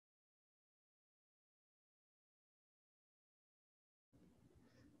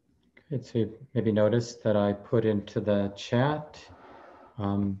So you maybe noticed that I put into the chat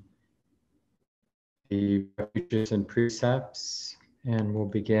the refuges and precepts, and we'll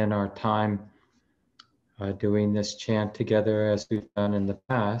begin our time doing this chant together as we've done in the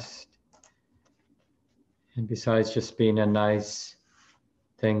past. And besides just being a nice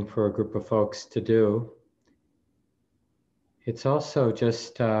thing for a group of folks to do, it's also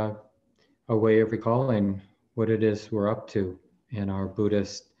just a way of recalling what it is we're up to in our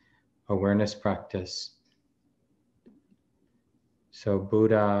Buddhist awareness practice. So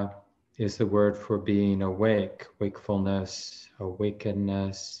Buddha is the word for being awake, wakefulness,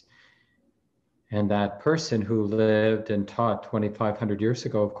 awakenedness. And that person who lived and taught 2,500 years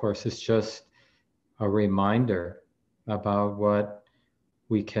ago, of course, is just a reminder about what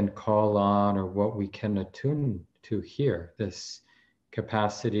we can call on or what we can attune to here, this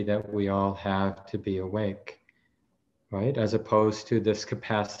capacity that we all have to be awake, right? As opposed to this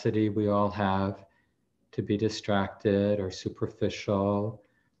capacity we all have to be distracted or superficial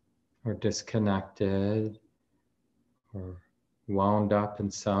or disconnected or wound up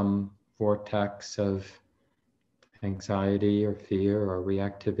in some vortex of anxiety or fear or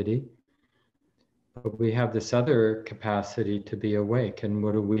reactivity. But we have this other capacity to be awake. And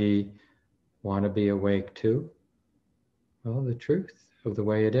what do we want to be awake to? Well, the truth of the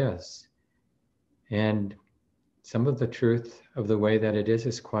way it is. And some of the truth of the way that it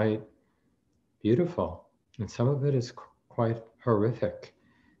is quite beautiful. And some of it is quite horrific.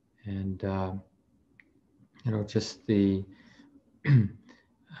 And, just the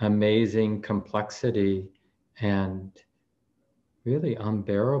amazing complexity and really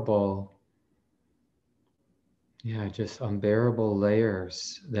unbearable, just unbearable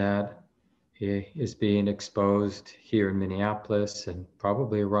layers that is being exposed here in Minneapolis and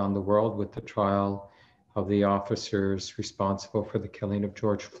probably around the world with the trial of the officers responsible for the killing of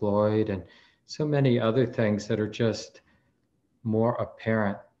George Floyd and so many other things that are just more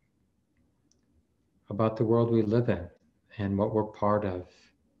apparent about the world we live in and what we're part of.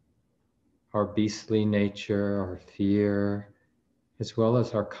 Our beastly nature, our fear, as well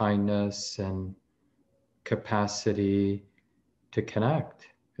as our kindness and capacity to connect.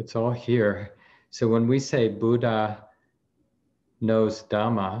 It's all here. So when we say Buddha knows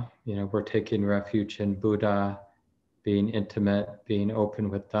Dhamma, we're taking refuge in Buddha, being intimate, being open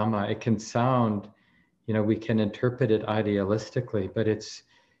with Dhamma. It can sound, we can interpret it idealistically, but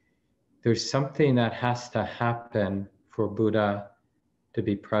there's something that has to happen for Buddha to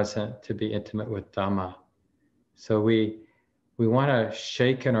be present, to be intimate with Dhamma. So we want to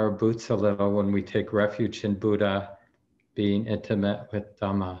shake in our boots a little when we take refuge in Buddha, being intimate with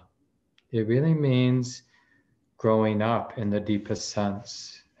Dhamma. It really means growing up in the deepest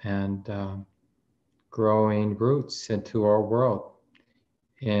sense and growing roots into our world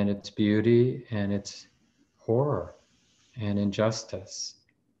and its beauty and its horror and injustice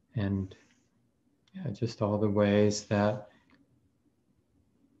and just all the ways that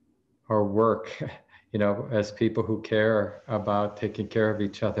our work, as people who care about taking care of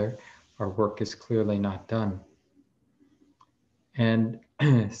each other, our work is clearly not done. And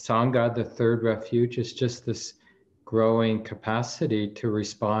Sangha, the third refuge, is just this growing capacity to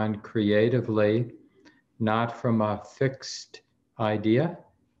respond creatively, not from a fixed idea,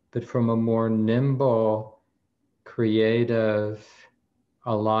 but from a more nimble, creative,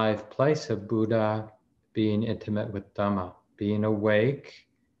 alive place of Buddha being intimate with Dhamma, being awake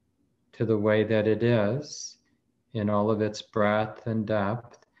to the way that it is in all of its breadth and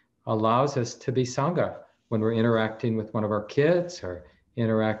depth, allows us to be Sangha when we're interacting with one of our kids or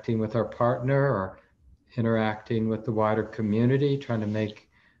interacting with our partner or interacting with the wider community, trying to make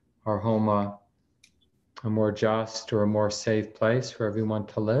our home a more just or a more safe place for everyone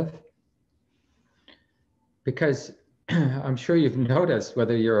to live. Because I'm sure you've noticed,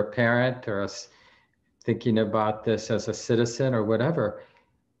 whether you're a parent or thinking about this as a citizen or whatever,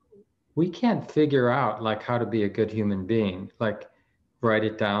 we can't figure out how to be a good human being, write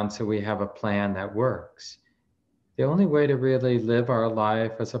it down so we have a plan that works. The only way to really live our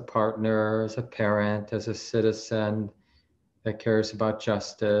life as a partner, as a parent, as a citizen that cares about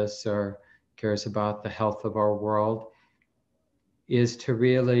justice or cares about the health of our world is to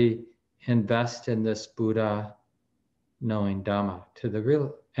really invest in this Buddha knowing Dhamma to the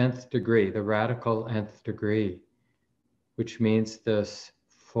real nth degree, the radical nth degree, which means this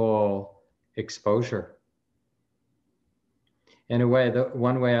full exposure. In a way, the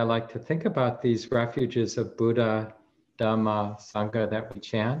one way I like to think about these refuges of Buddha, Dhamma, Sangha that we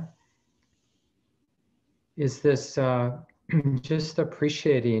chant is this just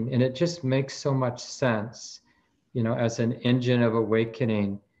appreciating, and it just makes so much sense, as an engine of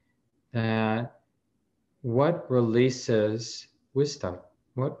awakening that what releases wisdom?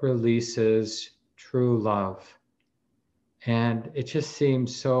 What releases true love? And it just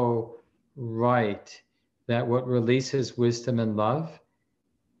seems so right that what releases wisdom and love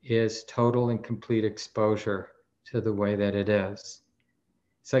is total and complete exposure to the way that it is.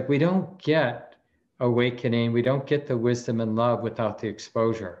 It's like we don't get awakening, we don't get the wisdom and love without the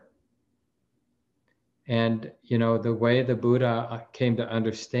exposure. And, you know, the way the Buddha came to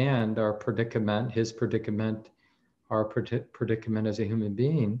understand our predicament, his predicament, our predicament as a human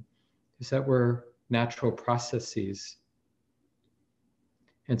being, is that we're natural processes.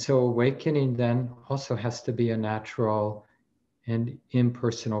 And so awakening then also has to be a natural and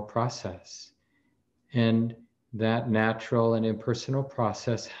impersonal process. And that natural and impersonal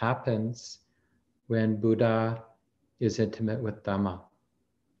process happens when Buddha is intimate with Dhamma.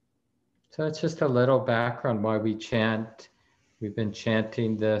 So it's just a little background why we chant. We've been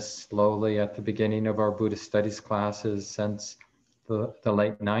chanting this slowly at the beginning of our Buddhist studies classes since the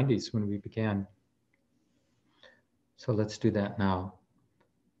late 90s when we began. So let's do that now.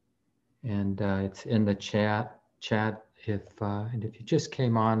 And it's in the chat. And if you just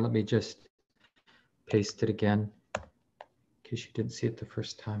came on, let me just paste it again in case you didn't see it the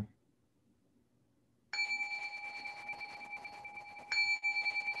first time.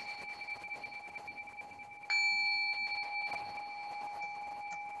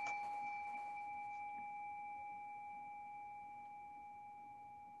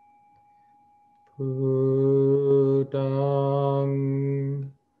 Buddhang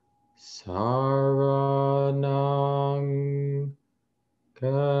saranang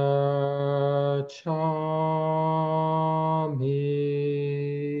gacchami,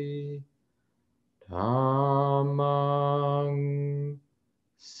 dhammang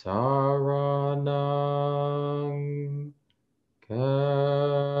saranang gacchami,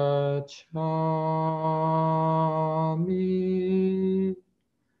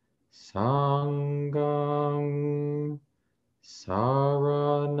 sanghang saranang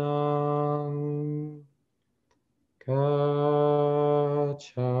gacchami,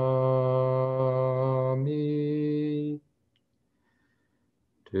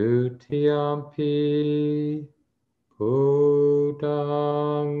 dutiyampi buddhang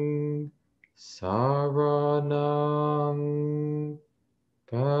saranang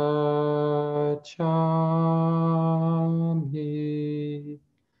gacchami,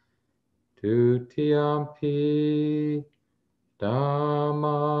 dutiyampi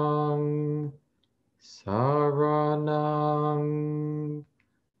dhammang saranang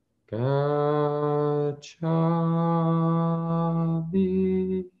gacchami,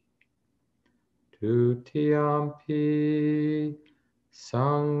 dutiyampi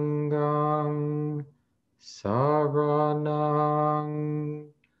sanghang saranang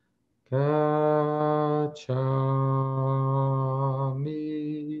gacchami,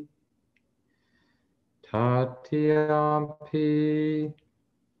 tatiyampi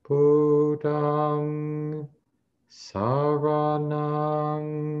buddhang saranang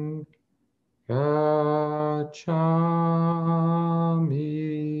gacchami,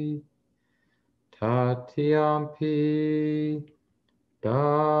 tatiyampi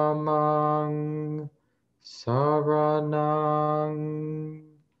dhammang saranang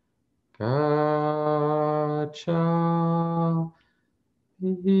gacchami,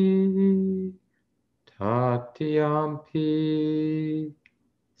 tatiyampi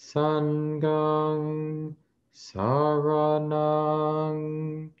sanghang saranang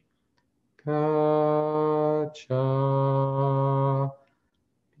gacchami.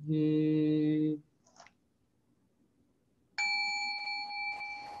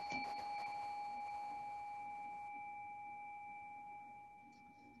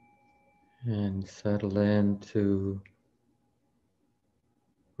 And settle into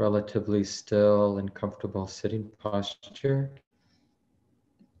relatively still and comfortable sitting posture.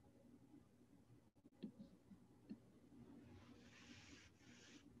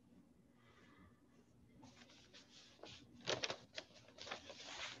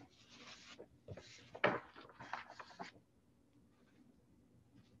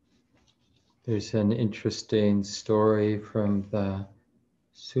 There's an interesting story from the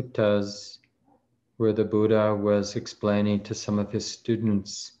suttas where the Buddha was explaining to some of his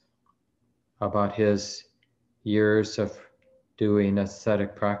students about his years of doing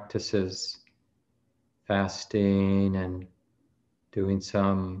ascetic practices, fasting and doing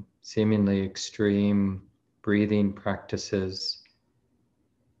some seemingly extreme breathing practices.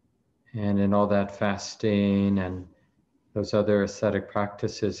 And in all that fasting and those other ascetic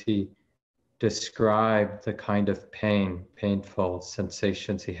practices, he described the kind of painful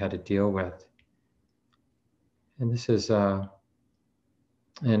sensations he had to deal with. And this is an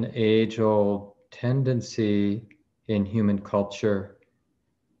age-old tendency in human culture,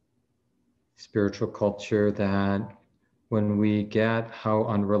 spiritual culture, that when we get how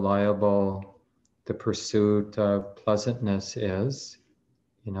unreliable the pursuit of pleasantness is,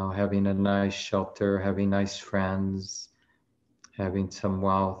 having a nice shelter, having nice friends, having some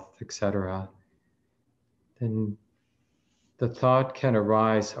wealth, etc., then the thought can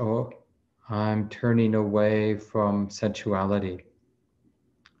arise, oh, I'm turning away from sensuality.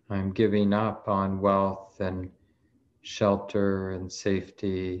 I'm giving up on wealth and shelter and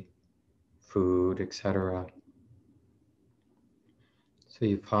safety, food, etc. So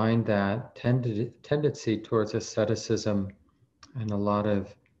you find that tendency towards asceticism in a lot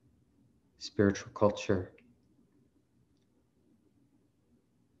of spiritual culture.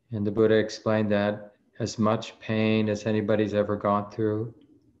 And the Buddha explained that as much pain as anybody's ever gone through,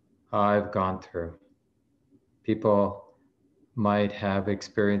 I've gone through. People might have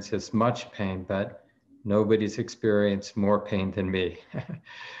experienced as much pain, but nobody's experienced more pain than me.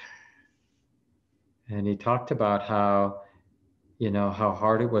 And he talked about how, how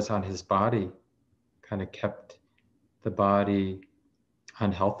hard it was on his body, kind of kept the body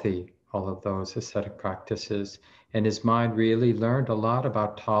unhealthy, all of those ascetic practices. And his mind really learned a lot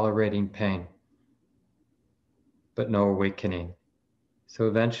about tolerating pain, but no awakening. So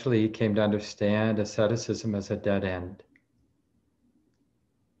eventually he came to understand asceticism as a dead end.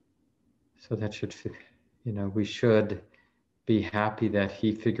 So that should, we should be happy that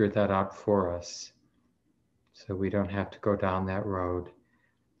he figured that out for us, so we don't have to go down that road.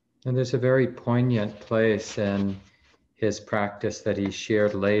 And there's a very poignant place in his practice that he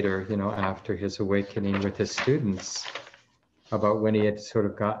shared later, after his awakening with his students, about when he had sort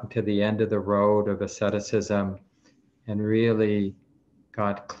of gotten to the end of the road of asceticism and really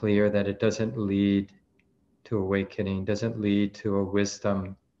got clear that it doesn't lead to awakening, doesn't lead to a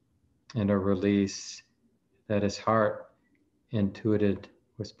wisdom and a release that his heart intuited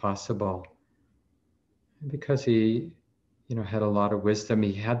was possible. And because he, had a lot of wisdom,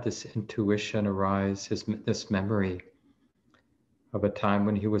 he had this intuition arise, this memory of a time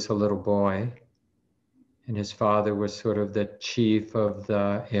when he was a little boy, and his father was sort of the chief of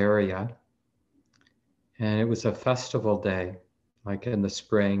the area. And it was a festival day, like in the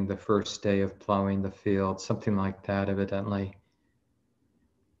spring, the first day of plowing the field, something like that, evidently.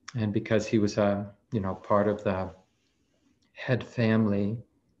 And because he was part of the head family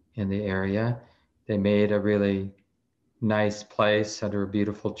in the area, they made a really nice place under a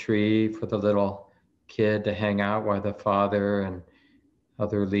beautiful tree for the little kid to hang out while the father and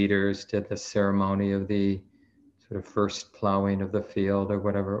other leaders did the ceremony of the sort of first plowing of the field or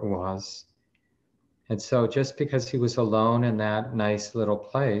whatever it was. And so just because he was alone in that nice little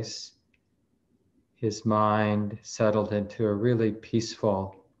place, his mind settled into a really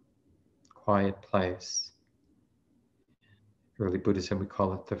peaceful, quiet place. In early Buddhism, we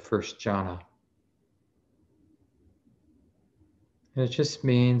call it the first jhana. And it just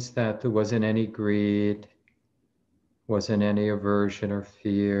means that there wasn't any greed, wasn't any aversion or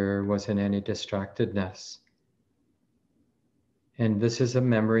fear, wasn't any distractedness. And this is a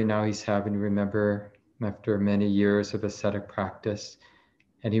memory now he's having, remember, after many years of ascetic practice.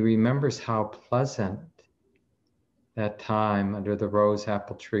 And he remembers how pleasant that time under the rose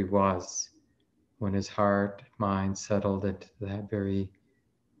apple tree was, when his heart, mind settled into that very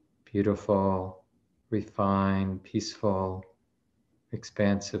beautiful, refined, peaceful,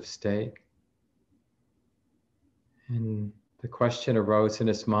 expansive state. And the question arose in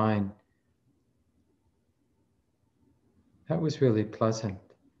his mind, that was really pleasant.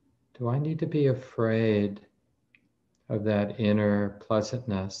 Do I need to be afraid of that inner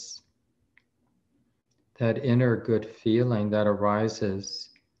pleasantness, that inner good feeling that arises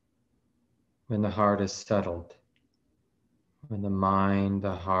when the heart is settled, when the mind,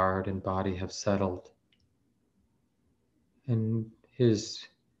 the heart, and body have settled? And his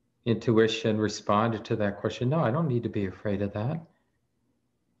intuition responded to that question, no, I don't need to be afraid of that.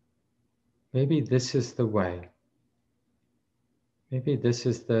 Maybe this is the way. Maybe this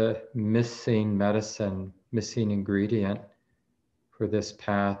is the missing medicine, missing ingredient for this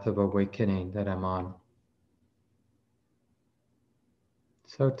path of awakening that I'm on.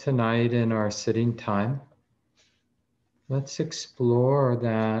 So tonight in our sitting time, let's explore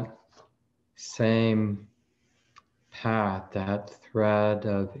that same path, that thread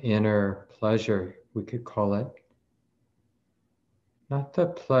of inner pleasure, we could call it. Not the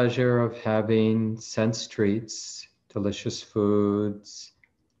pleasure of having sense treats, delicious foods,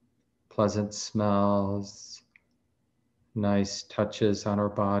 pleasant smells, nice touches on our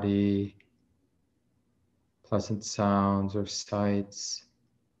body, pleasant sounds or sights.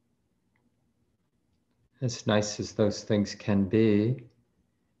 As nice as those things can be,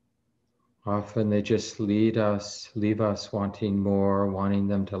 often they just leave us wanting more, wanting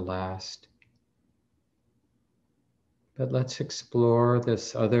them to last. But let's explore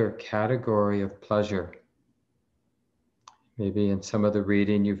this other category of pleasure. Maybe in some of the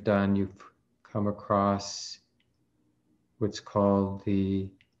reading you've done, you've come across what's called the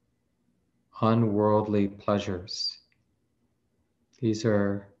unworldly pleasures. These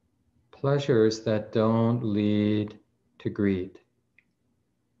are pleasures that don't lead to greed.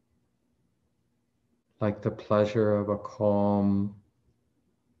 Like the pleasure of a calm,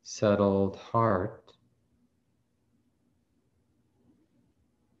 settled heart.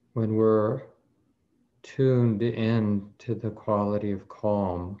 When we're tuned in to the quality of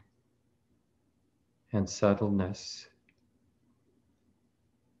calm and settledness,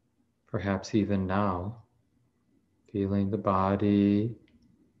 perhaps even now, feeling the body,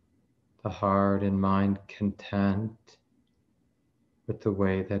 the heart and mind content with the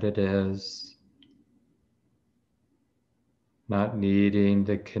way that it is, not needing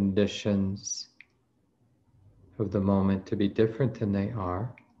the conditions of the moment to be different than they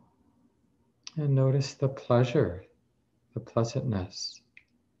are. And notice the pleasure, the pleasantness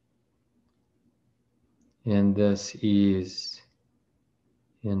in this ease,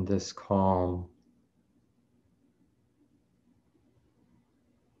 in this calm.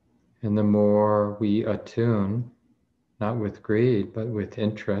 And the more we attune, not with greed, but with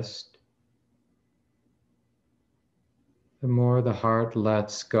interest, the more the heart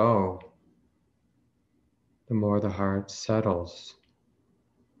lets go, the more the heart settles.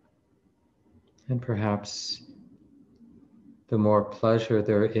 And perhaps the more pleasure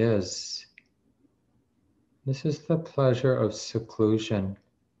there is. This is the pleasure of seclusion,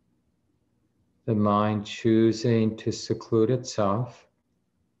 the mind choosing to seclude itself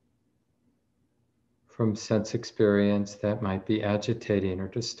from sense experience that might be agitating or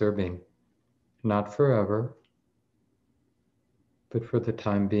disturbing, not forever, but for the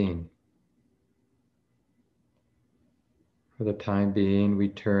time being. For the time being, we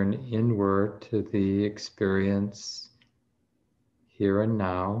turn inward to the experience here and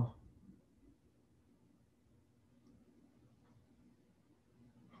now.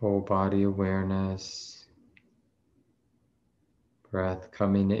 Whole body awareness, breath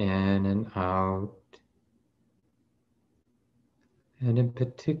coming in and out, and in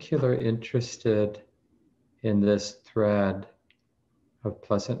particular interested in this thread of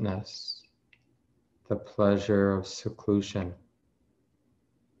pleasantness, the pleasure of seclusion,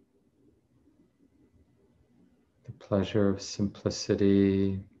 the pleasure of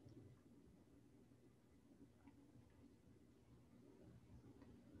simplicity,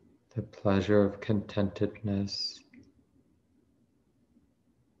 the pleasure of contentedness.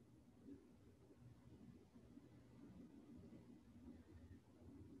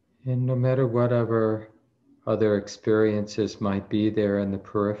 And no matter whatever other experiences might be there in the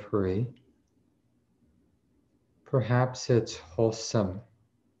periphery, perhaps it's wholesome,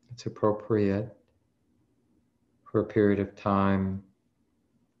 it's appropriate for a period of time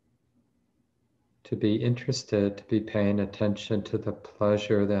to be interested, to be paying attention to the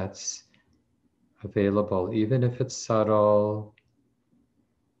pleasure that's available, even if it's subtle.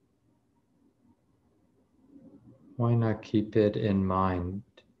 Why not keep it in mind?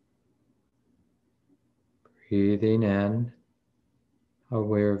 Breathing in,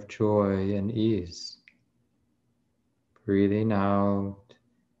 aware of joy and ease. Breathing out,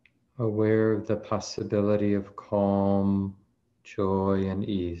 aware of the possibility of calm, joy, and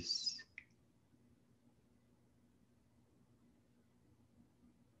ease.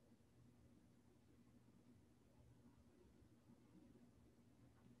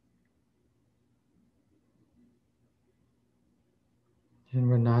 And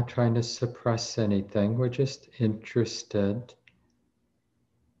we're not trying to suppress anything, we're just interested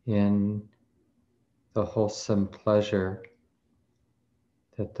in the wholesome pleasure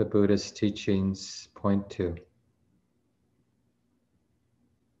that the Buddhist teachings point to.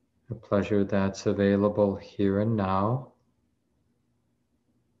 A pleasure that's available here and now,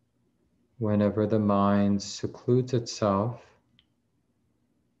 whenever the mind secludes itself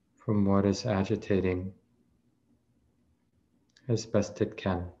from what is agitating as best it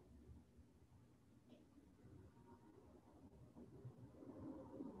can.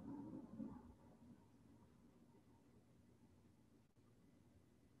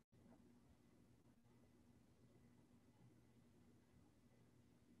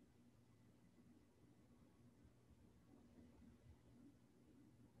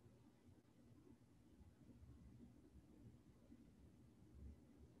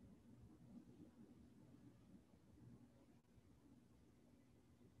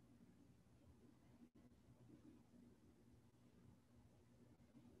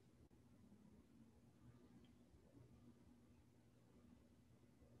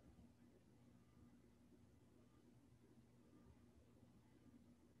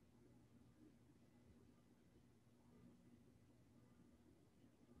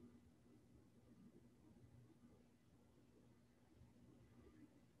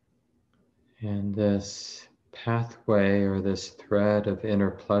 And this pathway or this thread of inner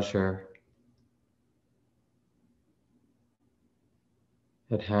pleasure,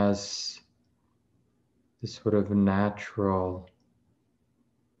 it has this sort of natural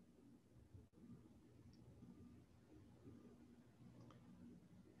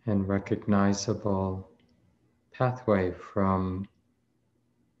and recognizable pathway from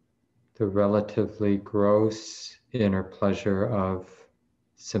the relatively gross inner pleasure of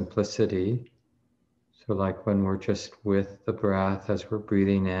simplicity. So like when we're just with the breath as we're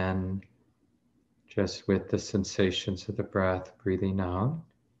breathing in, just with the sensations of the breath breathing out,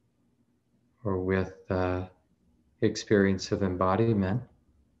 or with the experience of embodiment,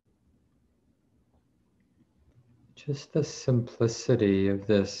 just the simplicity of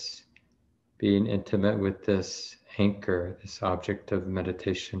this being intimate with this anchor, this object of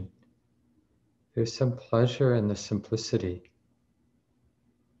meditation. There's some pleasure in the simplicity.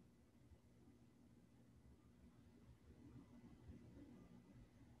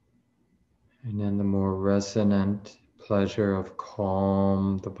 And then the more resonant pleasure of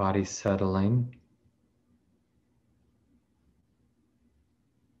calm, the body settling.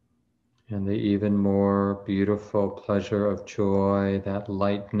 And the even more beautiful pleasure of joy, that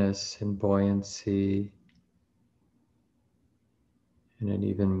lightness and buoyancy. And an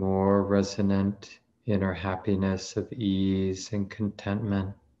even more resonant inner happiness of ease and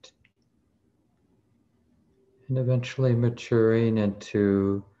contentment. And eventually maturing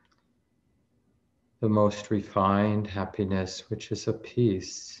into the most refined happiness, which is a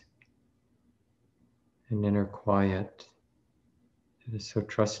peace, an inner quiet that is so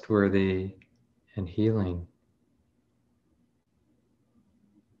trustworthy and healing.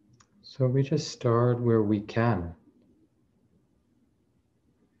 So we just start where we can.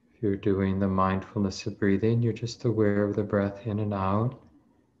 If you're doing the mindfulness of breathing, you're just aware of the breath in and out.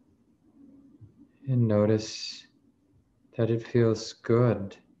 And notice that it feels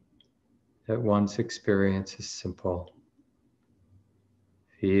good, that one's experience is simple.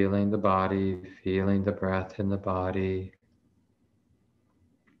 Feeling the body, feeling the breath in the body.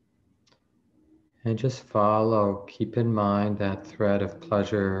 And just follow, keep in mind that thread of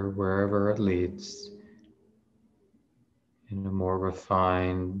pleasure wherever it leads, in a more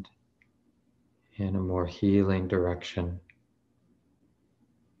refined, in a more healing direction.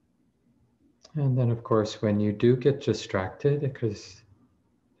 And then of course, when you do get distracted, because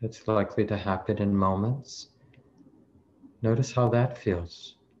it's likely to happen in moments, notice how that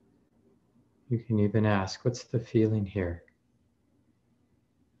feels. You can even ask, what's the feeling here?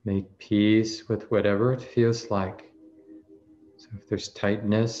 Make peace with whatever it feels like. So if there's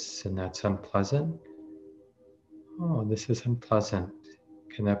tightness and that's unpleasant, oh, this is unpleasant.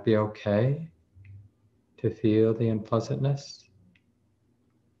 Can that be okay to feel the unpleasantness?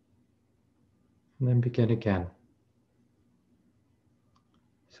 And then begin again.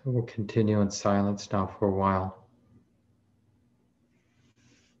 So we'll continue in silence now for a while.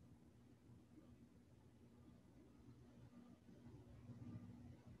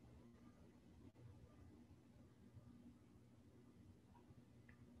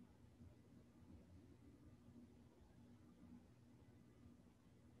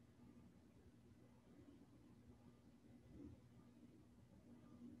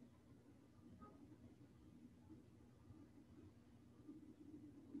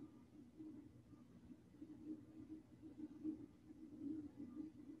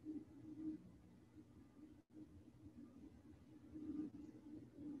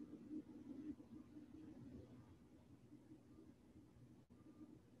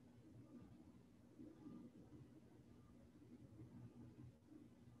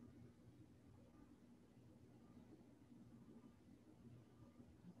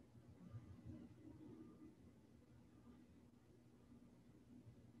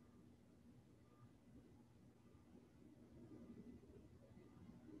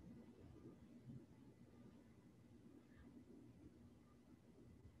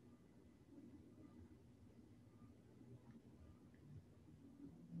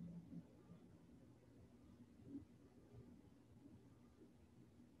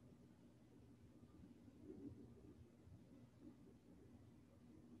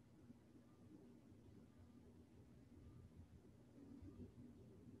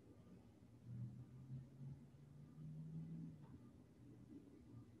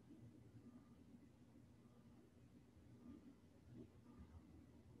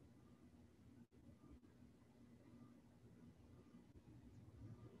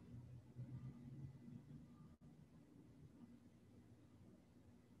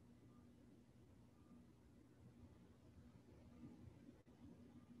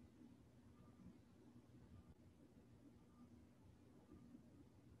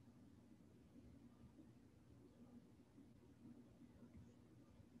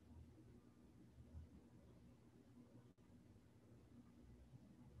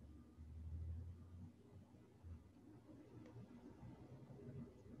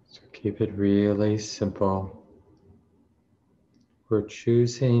 Keep it really simple. We're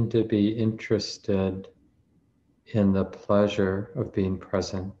choosing to be interested in the pleasure of being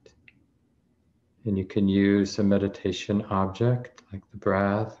present. And you can use a meditation object like the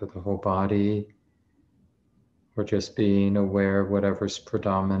breath or the whole body, or just being aware of whatever's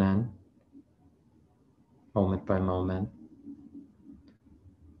predominant moment by moment.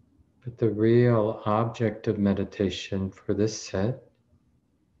 But the real object of meditation for this set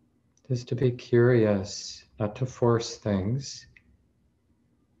is to be curious, not to force things,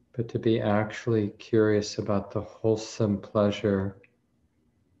 but to be actually curious about the wholesome pleasure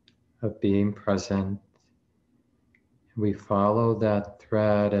of being present. We follow that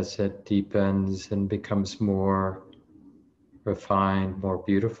thread as it deepens and becomes more refined, more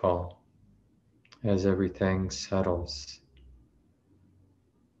beautiful as everything settles.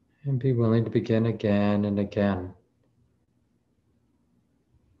 And be willing to begin again and again.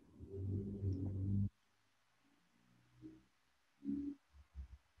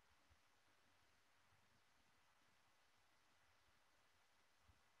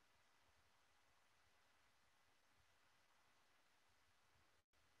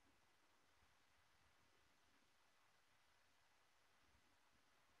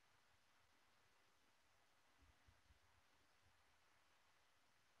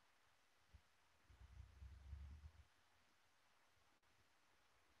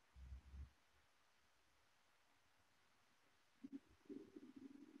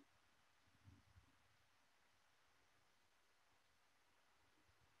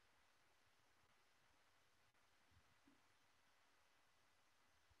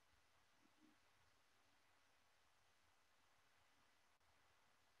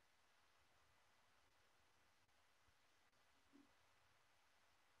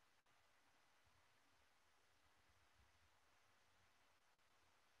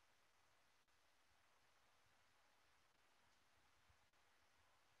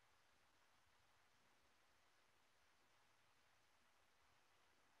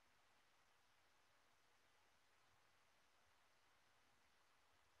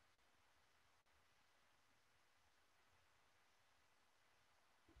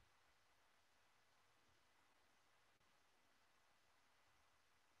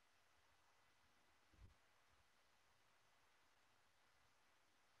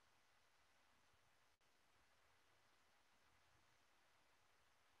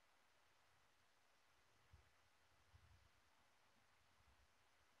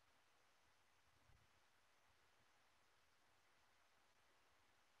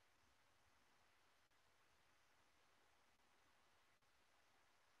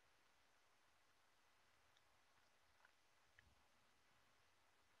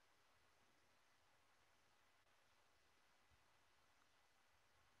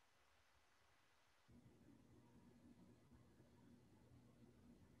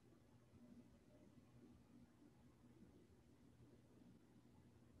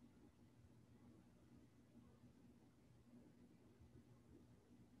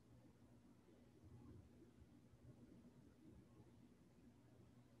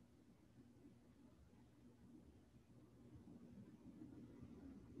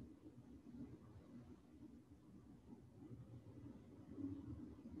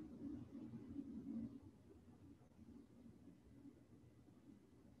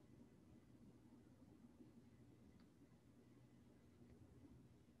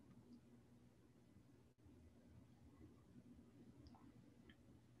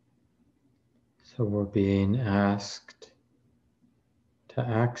 So we're being asked to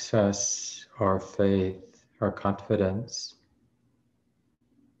access our faith, our confidence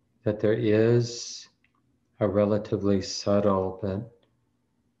that there is a relatively subtle but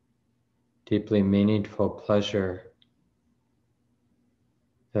deeply meaningful pleasure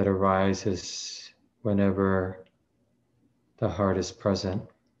that arises whenever the heart is present.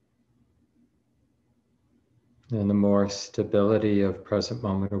 And the more stability of present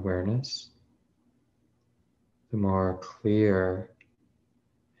moment awareness, the more clear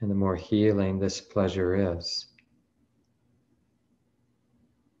and the more healing this pleasure is.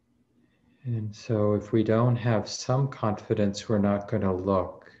 And so if we don't have some confidence, we're not going to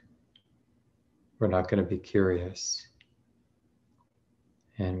look. We're not going to be curious.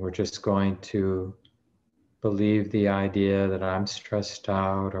 And we're just going to believe the idea that I'm stressed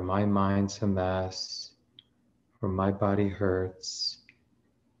out, or my mind's a mess, or my body hurts.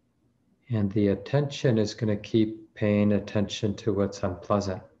 And the attention is going to keep paying attention to what's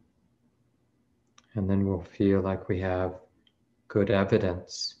unpleasant. And then we'll feel like we have good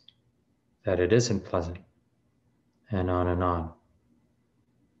evidence that it isn't pleasant, and on and on.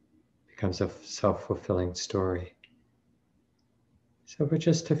 becomes a self-fulfilling story. So for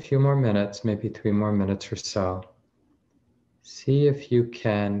just a few more minutes, maybe 3 more minutes or so, see if you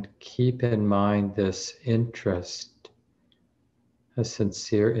can keep in mind this interest, a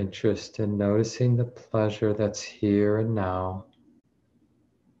sincere interest in noticing the pleasure that's here and now,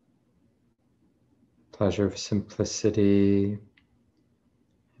 pleasure of simplicity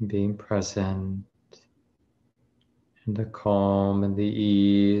and being present, and the calm and the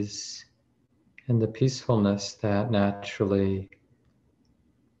ease and the peacefulness that naturally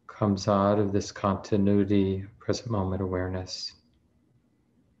comes out of this continuity, present moment awareness.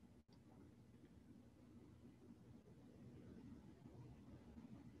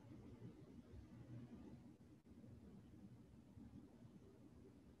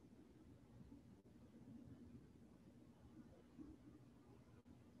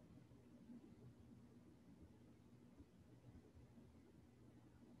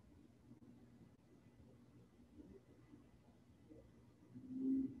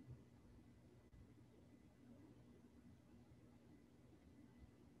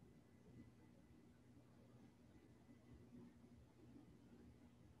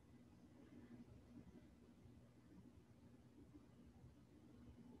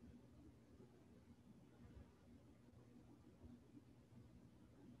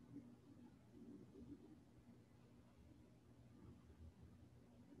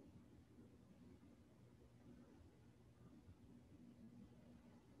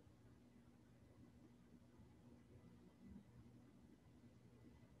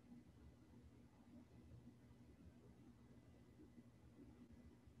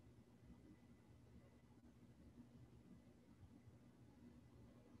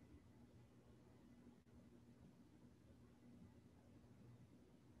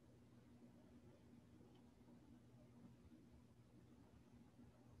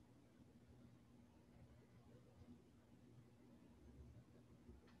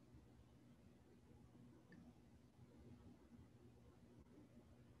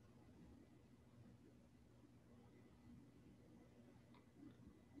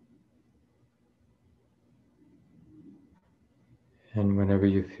 And whenever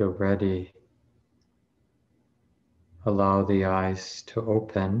you feel ready, allow the eyes to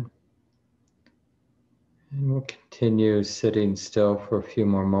open. And we'll continue sitting still for a few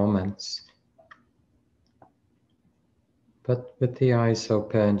more moments. But with the eyes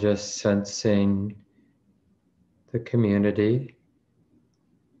open, just sensing the community.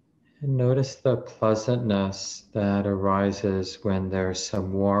 And notice the pleasantness that arises when there's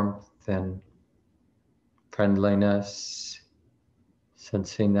some warmth and friendliness.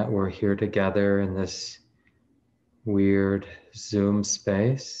 Sensing that we're here together in this weird Zoom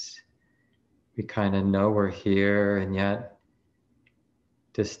space. We kind of know we're here and yet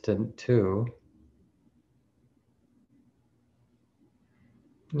distant too.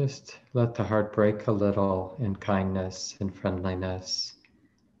 Just let the heart break a little in kindness and friendliness.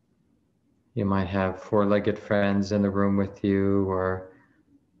 You might have four-legged friends in the room with you, or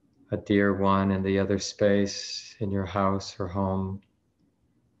a dear one in the other space in your house or home,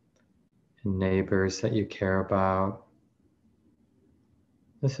 and neighbors that you care about.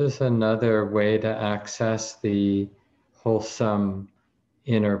 This is another way to access the wholesome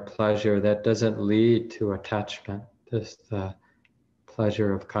inner pleasure that doesn't lead to attachment, just the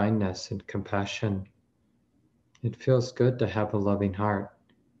pleasure of kindness and compassion. It feels good to have a loving heart.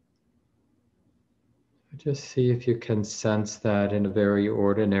 Just see if you can sense that in a very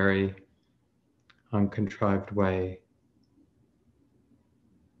ordinary, uncontrived way,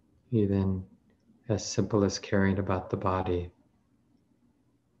 even as simple as caring about the body.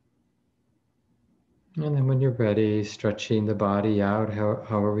 And then when you're ready, stretching the body out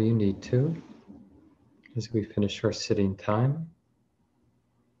however you need to as we finish our sitting time.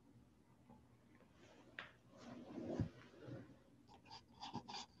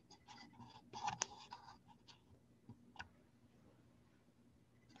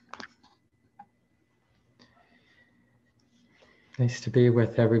 Nice to be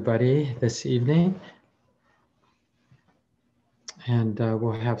with everybody this evening. And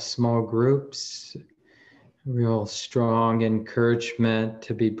we'll have small groups, real strong encouragement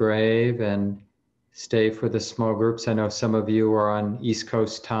to be brave and stay for the small groups. I know some of you are on East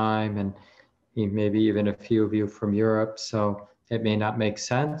Coast time and maybe even a few of you from Europe, so it may not make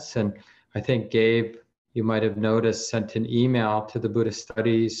sense. And I think Gabe, you might have noticed, sent an email to the Buddhist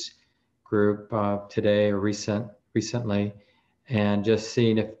Studies group today or recently, and just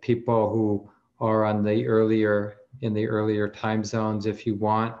seeing if people who are on the earlier time zones, if you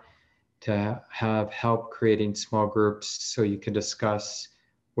want to have help creating small groups so you can discuss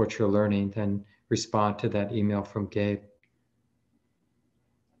what you're learning, then respond to that email from Gabe.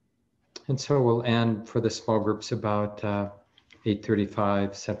 And so we'll end for the small groups about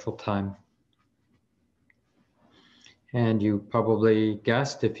 8:35 Central Time. And you probably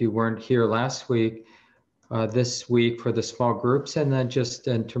guessed, if you weren't here last week, this week for the small groups, and then just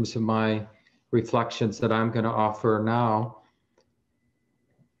in terms of my reflections that I'm going to offer now,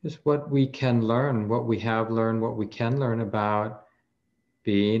 is what we can learn, what we have learned, what we can learn about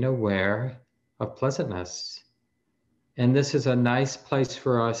being aware of pleasantness. And this is a nice place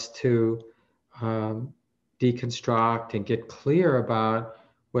for us to deconstruct and get clear about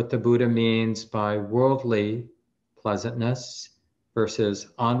what the Buddha means by worldly pleasantness versus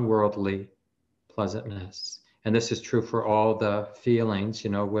unworldly pleasantness. And this is true for all the feelings,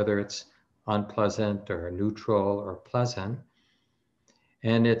 whether it's unpleasant or neutral or pleasant.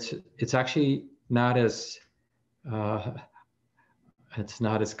 And it's actually not as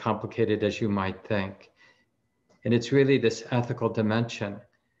complicated as you might think. And it's really this ethical dimension.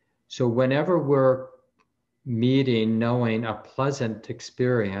 So whenever we're meeting, knowing a pleasant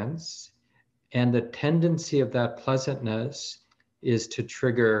experience, and the tendency of that pleasantness is to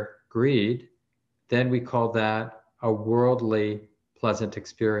trigger greed, then we call that a worldly pleasant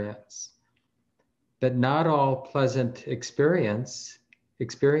experience. But not all pleasant experiences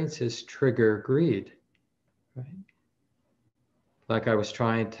trigger greed, right? Like I was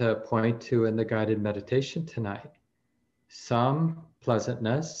trying to point to in the guided meditation tonight. Some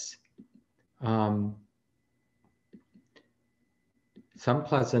pleasantness, some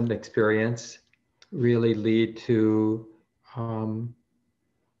pleasant experience really lead to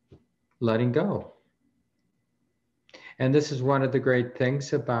letting go. And this is one of the great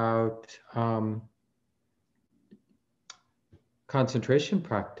things about concentration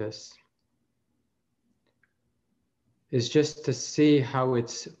practice, is just to see how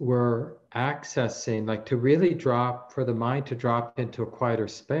we're accessing, like to really drop, for the mind to drop into a quieter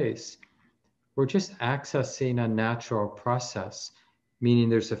space. We're just accessing a natural process, meaning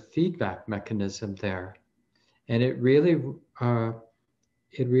there's a feedback mechanism there. And it really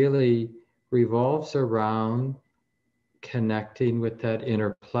revolves around connecting with that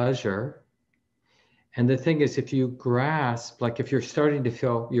inner pleasure. And the thing is, if you grasp, like if you're starting to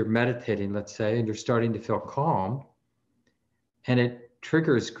feel, you're meditating, let's say, and you're starting to feel calm, and it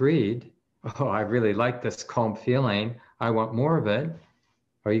triggers greed, oh, I really like this calm feeling, I want more of it,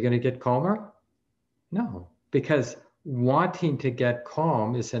 are you going to get calmer? No, because wanting to get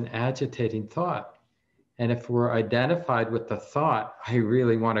calm is an agitating thought. And if we're identified with the thought, I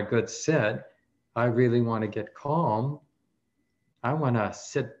really want a good sit, I really want to get calm, I want to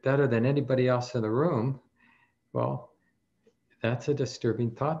sit better than anybody else in the room, well, that's a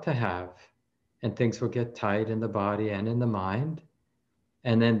disturbing thought to have. And things will get tight in the body and in the mind.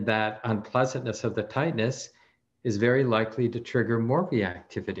 And then that unpleasantness of the tightness is very likely to trigger more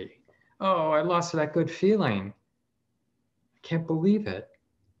reactivity. Oh, I lost that good feeling. I can't believe it.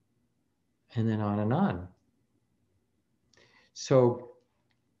 And then on and on. So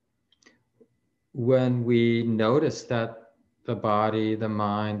when we notice that the body, the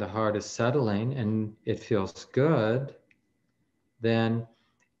mind, the heart is settling and it feels good, then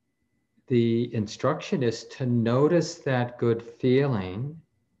the instruction is to notice that good feeling.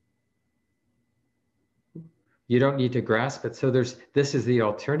 You don't need to grasp it. So this is the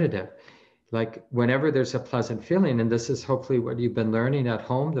alternative. Like whenever there's a pleasant feeling, and this is hopefully what you've been learning at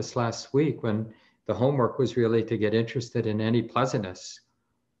home this last week, when the homework was really to get interested in any pleasantness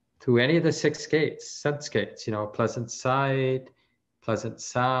through any of the 6 gates, sense gates, pleasant sight, pleasant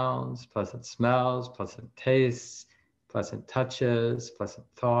sounds, pleasant smells, pleasant tastes, pleasant touches, pleasant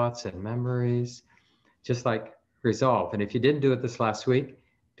thoughts and memories, just like resolve. And if you didn't do it this last week,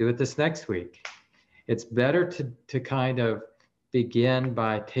 do it this next week. It's better to kind of begin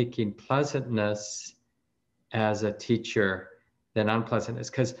by taking pleasantness as a teacher than unpleasantness.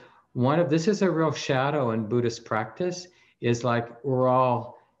 Because this is a real shadow in Buddhist practice, is like we're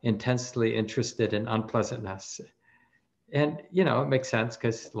all intensely interested in unpleasantness. And, it makes sense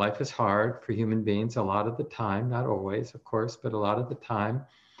because life is hard for human beings a lot of the time, not always, of course, but a lot of the time.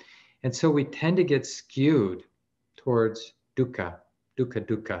 And so we tend to get skewed towards dukkha,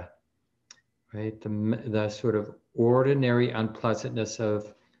 right? The sort of ordinary unpleasantness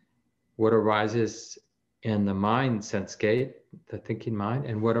of what arises in the mind sense gate, the thinking mind,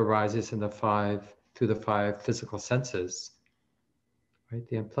 and what arises through the 5 physical senses, right?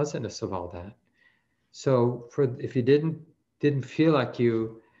 The unpleasantness of all that. So if you didn't feel like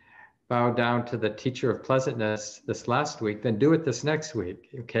you bowed down to the teacher of pleasantness this last week, then do it this next week,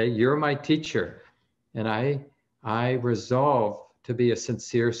 okay? You're my teacher, and I resolve to be a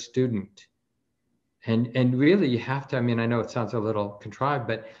sincere student. And really you have to, I mean, I know it sounds a little contrived,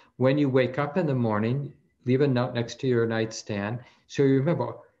 but when you wake up in the morning, leave a note next to your nightstand so you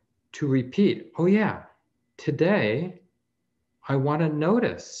remember to repeat, oh yeah, today I want to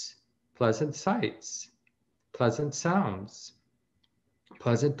notice pleasant sights, pleasant sounds,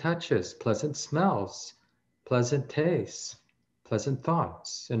 pleasant touches, pleasant smells, pleasant tastes, pleasant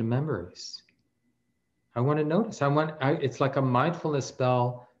thoughts and memories. I want to notice. It's like a mindfulness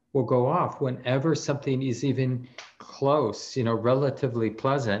bell will go off whenever something is even close, relatively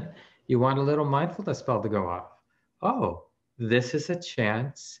pleasant. You want a little mindfulness bell to go off. Oh, this is a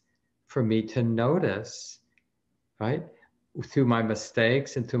chance for me to notice, right? Through my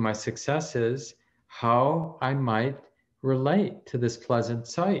mistakes and through my successes, how I might relate to this pleasant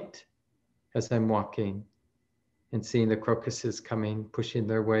sight as I'm walking and seeing the crocuses coming, pushing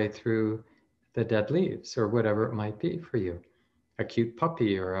their way through the dead leaves or whatever it might be for you. A cute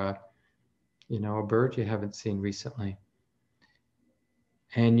puppy or a bird you haven't seen recently.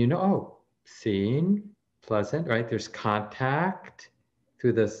 And seeing, pleasant, right? There's contact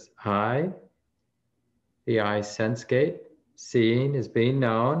through this eye, the eye sense gate. Seeing is being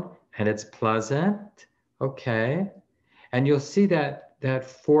known and it's pleasant. Okay. And you'll see that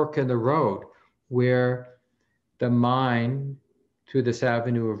fork in the road where the mind, through this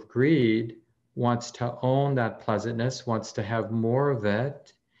avenue of greed, wants to own that pleasantness, wants to have more of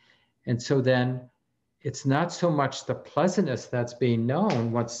it. And so then it's not so much the pleasantness that's being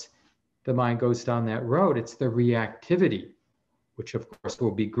known once the mind goes down that road, it's the reactivity, which of course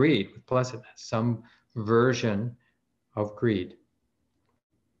will be greed with pleasantness, some version of greed.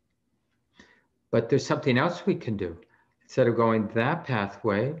 But there's something else we can do. Instead of going that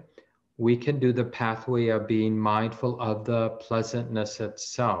pathway, we can do the pathway of being mindful of the pleasantness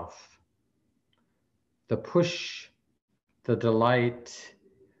itself. The push, the delight,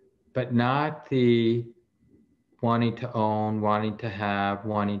 but not the wanting to own, wanting to have,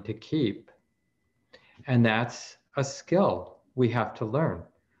 wanting to keep. And that's a skill we have to learn.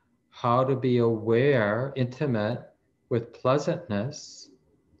 How to be aware, intimate with pleasantness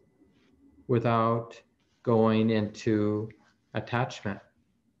without going into attachment.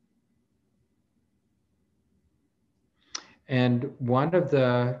 And one of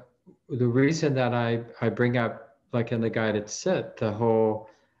the reason that I bring up, like in the guided sit, the whole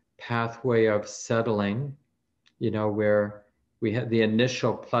pathway of settling, where we had the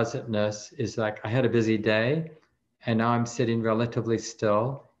initial pleasantness is like, I had a busy day and now I'm sitting relatively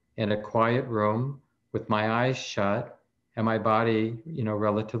still in a quiet room with my eyes shut and my body,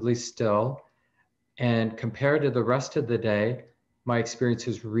 relatively still. And compared to the rest of the day, my experience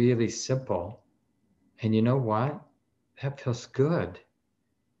is really simple. And you know what? That feels good.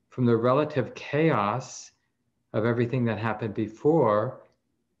 From the relative chaos of everything that happened before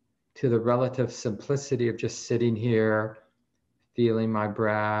to the relative simplicity of just sitting here, feeling my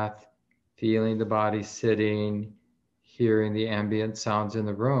breath, feeling the body sitting, hearing the ambient sounds in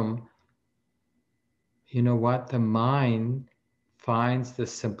the room. You know what? The mind finds the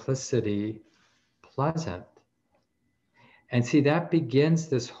simplicity pleasant. And see, that begins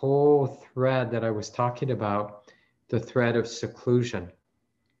this whole thread that I was talking about, the thread of seclusion.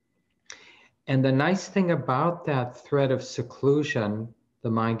 And the nice thing about that thread of seclusion,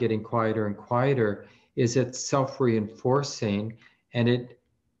 the mind getting quieter and quieter, is it's self-reinforcing, and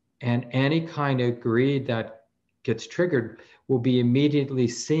any kind of greed that gets triggered will be immediately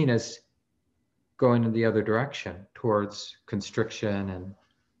seen as going in the other direction towards constriction and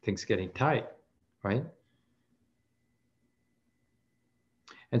things getting tight, right?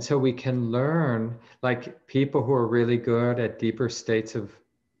 And so we can learn, like people who are really good at deeper states of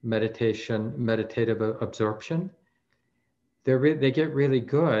meditation, meditative absorption, they get really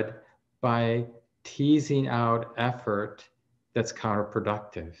good by teasing out effort that's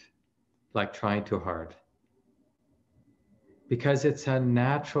counterproductive, like trying too hard. Because it's a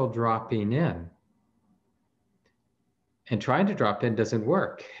natural dropping in. And trying to drop in doesn't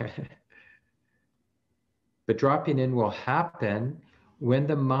work. But dropping in will happen when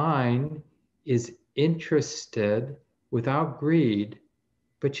the mind is interested without greed,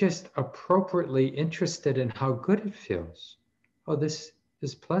 but just appropriately interested in how good it feels. Oh, this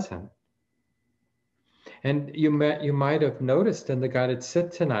is pleasant. And you might have noticed in the guided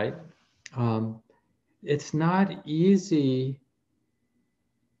sit tonight, it's not easy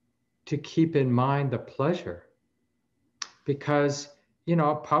to keep in mind the pleasure because,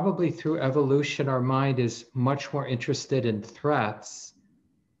 probably through evolution, our mind is much more interested in threats,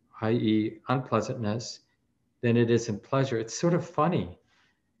 i.e. unpleasantness, than it is in pleasure. It's sort of funny.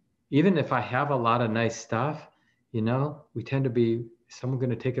 Even if I have a lot of nice stuff, we tend to be, is someone going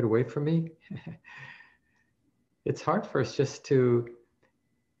to take it away from me? It's hard for us just to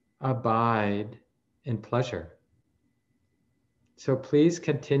abide in pleasure. So please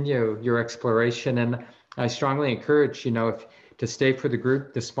continue your exploration. And I strongly encourage, to stay for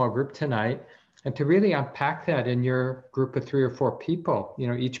the small group tonight, and to really unpack that in your group of 3 or 4 people.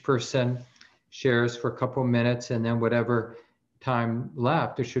 Each person shares for a couple minutes, and then whatever time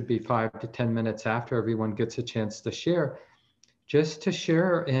left, there should be 5 to 10 minutes after everyone gets a chance to share, just to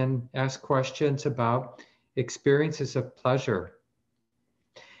share and ask questions about experiences of pleasure.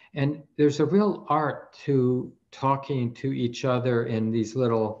 And there's a real art to talking to each other in these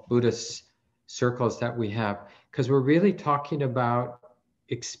little Buddhist circles that we have, because we're really talking about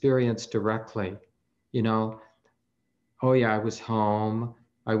experience directly. Oh yeah, I was home,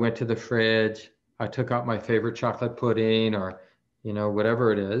 I went to the fridge, I took out my favorite chocolate pudding, or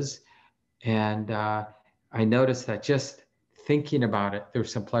whatever it is, and I noticed that just thinking about it, there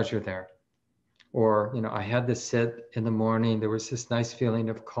was some pleasure there. Or I had this sit in the morning, there was this nice feeling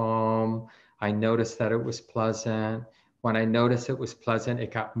of calm, I noticed that it was pleasant. When I noticed it was pleasant,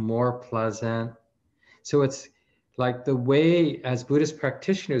 it got more pleasant. So it's like the way, as Buddhist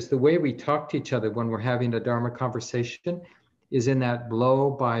practitioners, the way we talk to each other when we're having a Dharma conversation is in that blow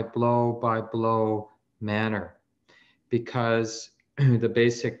by blow by blow manner. Because the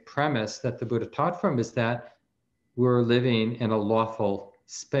basic premise that the Buddha taught from is that we're living in a lawful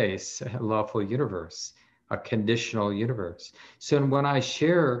space, a lawful universe, a conditional universe. So when I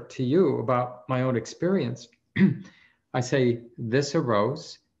share to you about my own experience, I say, this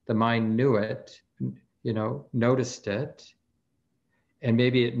arose, the mind knew it, noticed it, and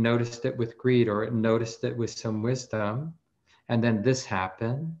maybe it noticed it with greed, or it noticed it with some wisdom, and then this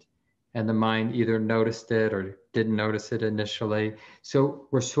happened, and the mind either noticed it or didn't notice it initially. So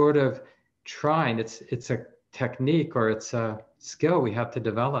we're sort of trying, it's a technique, or it's a skill we have to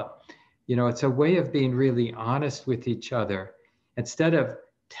develop. It's a way of being really honest with each other. Instead of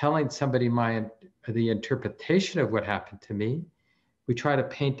telling somebody the interpretation of what happened to me, we try to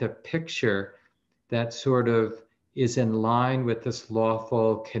paint a picture that sort of is in line with this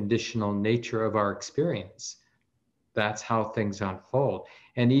lawful, conditional nature of our experience. That's how things unfold.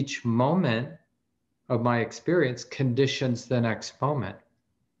 And each moment of my experience conditions the next moment.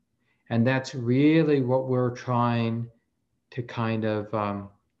 And that's really what we're trying to kind of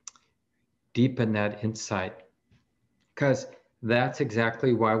deepen that insight. Because that's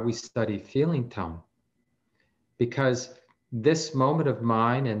exactly why we study feeling tone. Because this moment of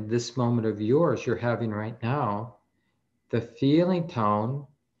mine and this moment of yours you're having right now, the feeling tone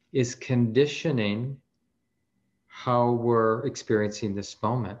is conditioning how we're experiencing this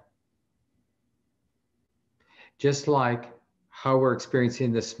moment. Just like how we're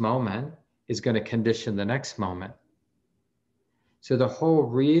experiencing this moment is going to condition the next moment. So the whole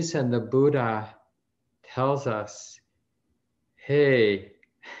reason the Buddha tells us, hey,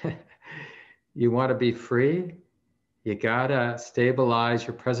 you want to be free? You gotta stabilize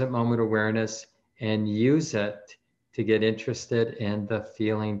your present moment awareness and use it to get interested in the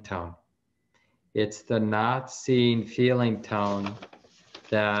feeling tone. It's the not seeing feeling tone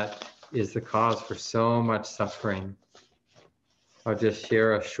that is the cause for so much suffering. I'll just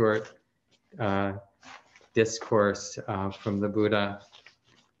share a short discourse from the Buddha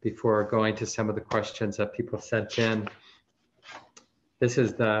before going to some of the questions that people sent in. This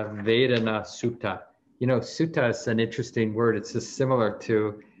is the Vedana Sutta. Sutta is an interesting word. It's just similar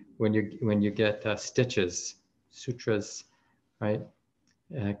to when you get stitches, sutras, right?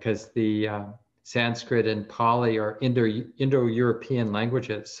 Because the Sanskrit and Pali are Indo-European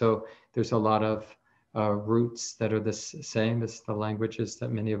languages, so there's a lot of roots that are the same as the languages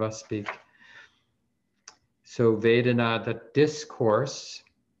that many of us speak. So Vedana, the discourse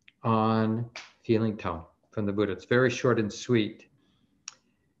on feeling tone from the Buddha. It's very short and sweet.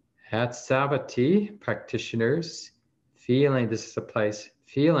 At Savatthi, practitioners, feeling, this is a place,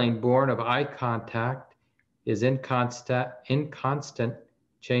 feeling born of eye contact is inconstant,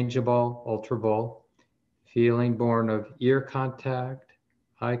 changeable, alterable. Feeling born of ear contact,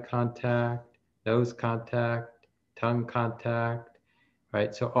 eye contact, nose contact, tongue contact,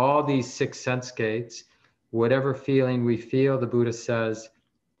 right? So all these 6 sense gates, whatever feeling we feel, the Buddha says,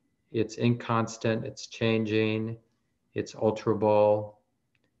 it's inconstant, it's changing, it's alterable,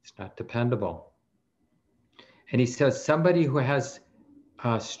 it's not dependable. And he says somebody who has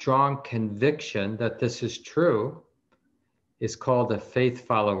a strong conviction that this is true is called a faith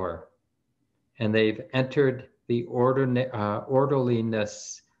follower. And they've entered the orderliness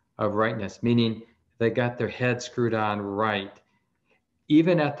of rightness, meaning they got their head screwed on right.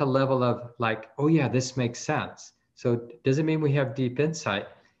 Even at the level of like, oh yeah, this makes sense. So it doesn't mean we have deep insight,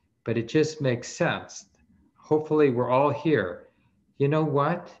 but it just makes sense. Hopefully we're all here. You know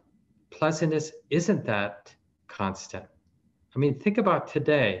what? Pleasantness isn't that constant. I mean, think about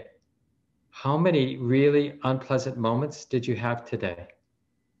today. How many really unpleasant moments did you have today?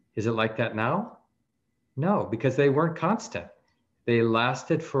 Is it like that now? No, because they weren't constant. They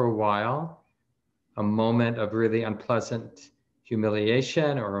lasted for a while, a moment of really unpleasant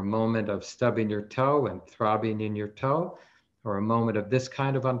humiliation, or a moment of stubbing your toe and throbbing in your toe, or a moment of this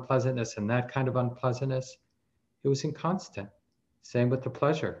kind of unpleasantness and that kind of unpleasantness. It was inconstant. Same with the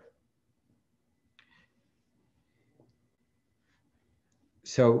pleasure.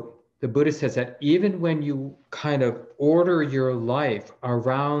 So the Buddha says that even when you kind of order your life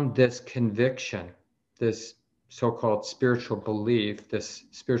around this conviction, this so-called spiritual belief, this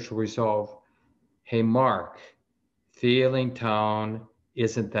spiritual resolve, hey, Mark, feeling tone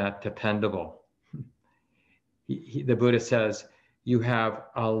isn't that dependable. The Buddha says you have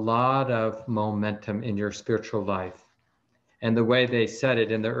a lot of momentum in your spiritual life. And the way they said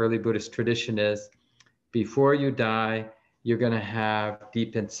it in the early Buddhist tradition is, before you die, you're going to have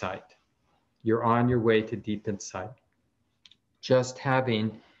deep insight. You're on your way to deep insight. Just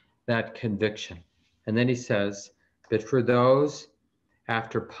having that conviction. And then he says, but for those,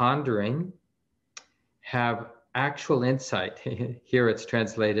 after pondering, have actual insight, here it's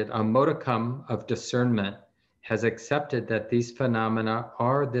translated, a modicum of discernment, has accepted that these phenomena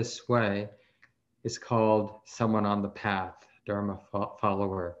are this way, is called someone on the path, Dharma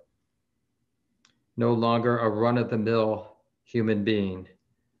follower. No longer a run-of-the-mill human being.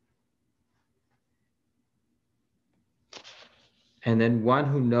 And then one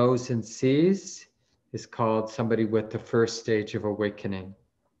who knows and sees is called somebody with the first stage of awakening,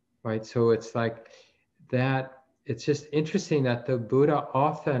 right? So it's like that. It's just interesting that the Buddha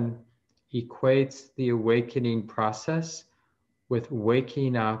often equates the awakening process with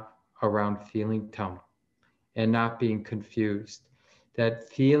waking up around feeling tone and not being confused. That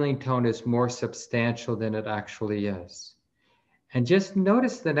feeling tone is more substantial than it actually is. And just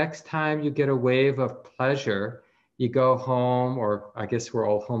notice the next time you get a wave of pleasure, you go home, or I guess we're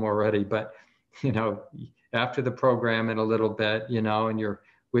all home already, but after the program in a little bit, and you're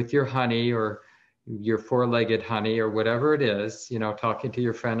with your honey or your four-legged honey or whatever it is, talking to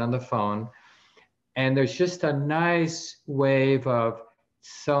your friend on the phone. And there's just a nice wave of,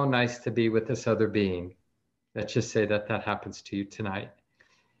 so nice to be with this other being. Let's just say that happens to you tonight.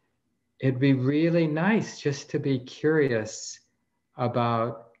 It'd be really nice just to be curious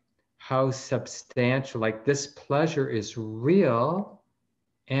about how substantial, like this pleasure is real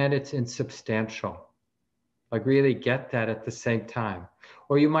and it's insubstantial. Like really get that at the same time.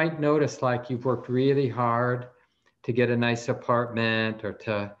 Or you might notice like you've worked really hard to get a nice apartment, or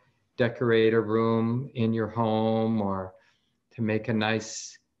to decorate a room in your home, or to make a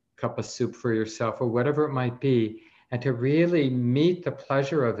nice cup of soup for yourself, or whatever it might be, and to really meet the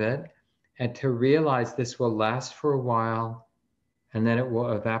pleasure of it, and to realize this will last for a while, and then it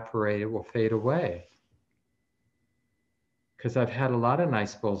will evaporate, it will fade away. Because I've had a lot of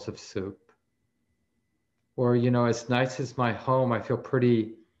nice bowls of soup. Or, as nice as my home, I feel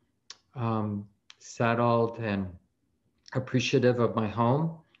pretty settled and appreciative of my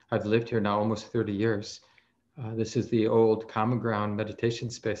home. I've lived here now almost 30 years. This is the old Common Ground meditation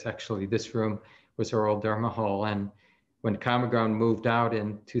space. Actually, this room was our old Dharma hall. And when Common Ground moved out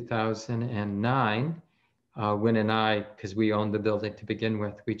in 2009, Wynn and I, because we owned the building to begin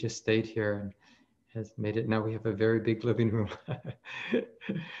with, we just stayed here and has made it. Now we have a very big living room.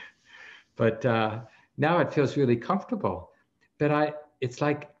 But now it feels really comfortable. But it's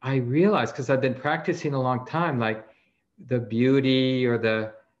like I realize, because I've been practicing a long time, like the beauty or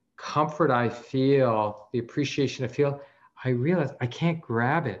the comfort I feel, the appreciation I feel, I realize I can't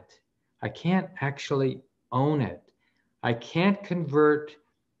grab it. I can't actually own it. I can't convert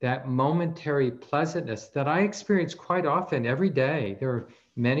that momentary pleasantness that I experience quite often every day. There are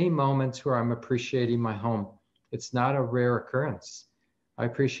many moments where I'm appreciating my home. It's not a rare occurrence. I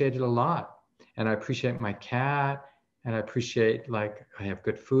appreciate it a lot. And I appreciate my cat, and I appreciate, like, I have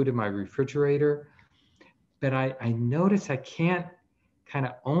good food in my refrigerator. But I notice I can't kind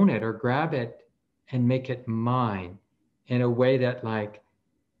of own it or grab it and make it mine in a way that like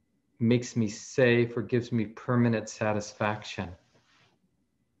makes me safe or gives me permanent satisfaction.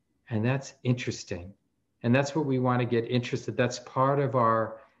 And that's interesting. And that's what we want to get interested. That's part of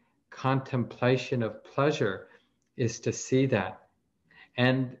our contemplation of pleasure, is to see that.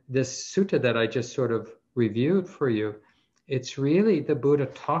 And this sutta that I just sort of reviewed for you, it's really the Buddha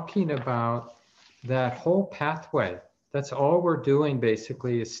talking about that whole pathway. That's all we're doing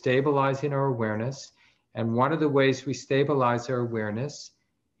basically, is stabilizing our awareness And one of the ways we stabilize our awareness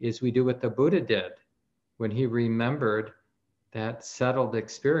is we do what the Buddha did when he remembered that settled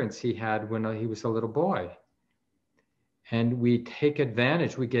experience he had when he was a little boy. And we take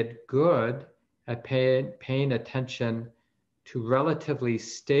advantage, we get good at paying attention to relatively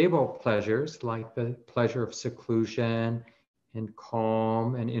stable pleasures like the pleasure of seclusion and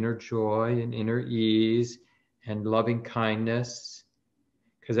calm and inner joy and inner ease and loving kindness,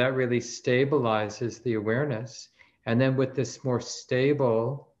 because that really stabilizes the awareness. And then with this more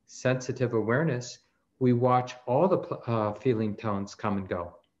stable, sensitive awareness, we watch all the feeling tones come and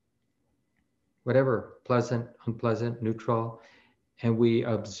go, whatever, pleasant, unpleasant, neutral, and we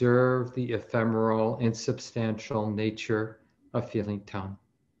observe the ephemeral, insubstantial nature of feeling tone.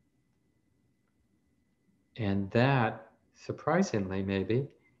 And that, surprisingly maybe,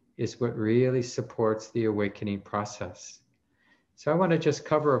 is what really supports the awakening process. So I want to just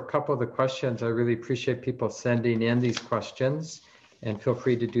cover a couple of the questions. I really appreciate people sending in these questions, and feel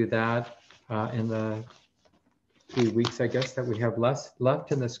free to do that in the few weeks, I guess, that we have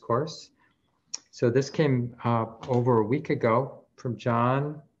left in this course. So this came over a week ago from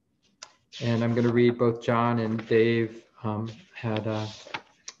John, and I'm going to read both John and Dave had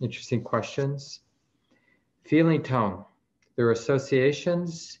interesting questions. Feeling tone, their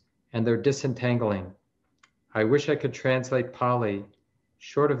associations and their disentangling. I wish I could translate Pali.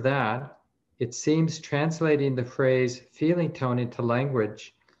 Short of that, it seems translating the phrase feeling tone into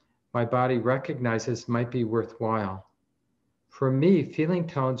language my body recognizes might be worthwhile. For me, feeling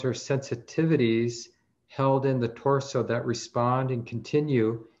tones are sensitivities held in the torso that respond and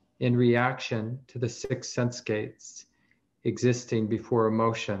continue in reaction to the 6 sense gates existing before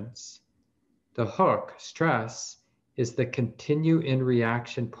emotions. The hook, stress, is the continue in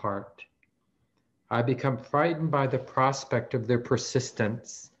reaction part. I become frightened by the prospect of their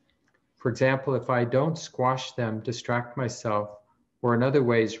persistence. For example, if I don't squash them, distract myself, or in other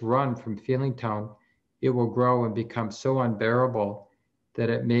ways run from feeling tone, it will grow and become so unbearable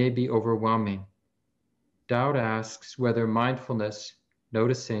that it may be overwhelming. Doubt asks whether mindfulness,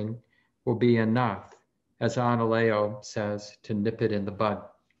 noticing, will be enough, as Analeo says, to nip it in the bud.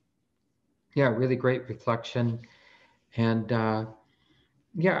 Yeah, really great reflection. And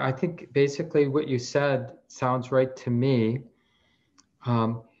yeah, I think basically what you said sounds right to me.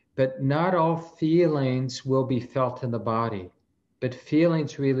 But not all feelings will be felt in the body. But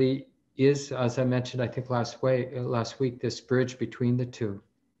feelings really is, as I mentioned, I think last week, this bridge between the two.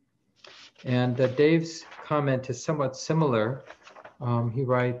 And Dave's comment is somewhat similar. He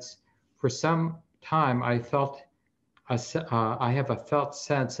writes, for some time I have a felt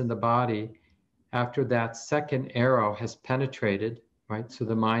sense in the body after that second arrow has penetrated, right? So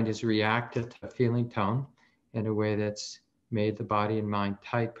the mind has reacted to feeling tone in a way that's made the body and mind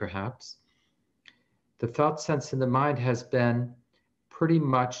tight, perhaps. The felt sense in the mind has been pretty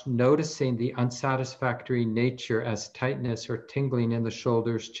much noticing the unsatisfactory nature as tightness or tingling in the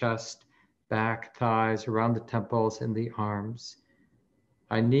shoulders, chest, back, thighs, around the temples, and the arms.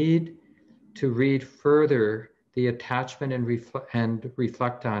 I need to read further the attachment and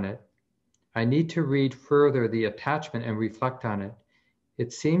reflect on it. I need to read further the attachment and reflect on it.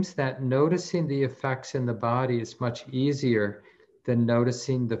 It seems that noticing the effects in the body is much easier than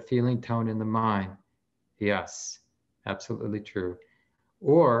noticing the feeling tone in the mind. Yes, absolutely true.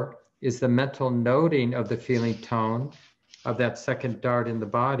 Or is the mental noting of the feeling tone of that second dart in the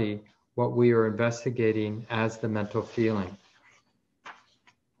body what we are investigating as the mental feeling?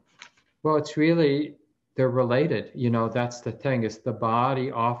 Well, it's really, they're related. You know, that's the thing, is the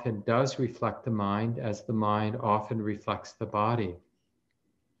body often does reflect the mind as the mind often reflects the body.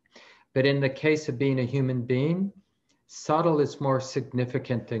 But in the case of being a human being, subtle is more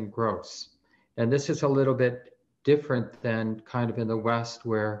significant than gross. And this is a little bit different than kind of in the West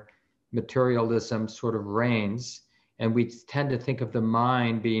where materialism sort of reigns. And we tend to think of the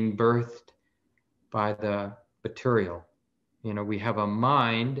mind being birthed by the material. You know, we have a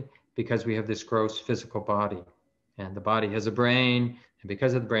mind because we have this gross physical body. And the body has a brain, and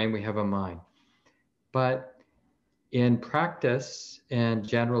because of the brain, we have a mind. But in practice, and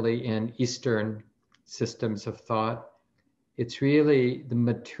generally in Eastern systems of thought, it's really the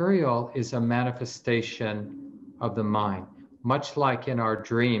material is a manifestation of the mind. Much like in our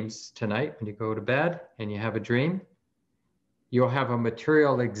dreams tonight, when you go to bed and you have a dream, you'll have a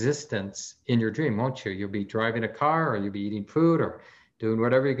material existence in your dream, won't you? You'll be driving a car, or you'll be eating food, or doing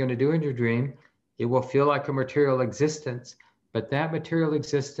whatever you're going to do in your dream. It will feel like a material existence, but that material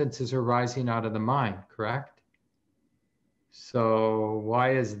existence is arising out of the mind, correct? So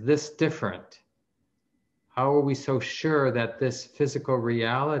why is this different? How are we so sure that this physical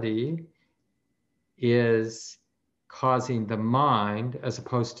reality is causing the mind, as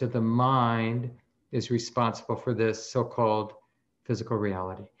opposed to the mind is responsible for this so-called physical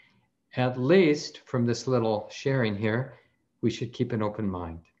reality. At least from this little sharing here, we should keep an open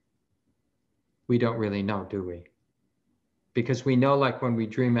mind. We don't really know, do we? Because we know, like when we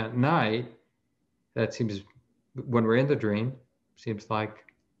dream at night, that seems, when we're in the dream, seems like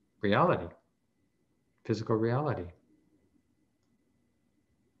reality, physical reality.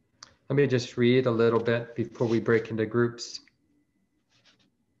 Let me just read a little bit before we break into groups.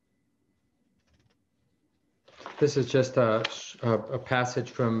 This is just a passage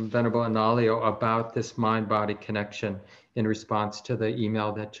from Venerable Analayo about this mind-body connection in response to the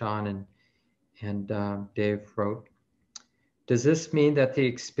email that John and Dave wrote. Does this mean that the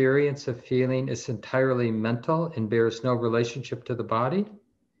experience of feeling is entirely mental and bears no relationship to the body?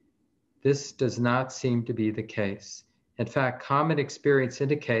 This does not seem to be the case. In fact, common experience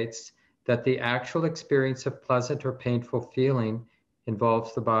indicates that the actual experience of pleasant or painful feeling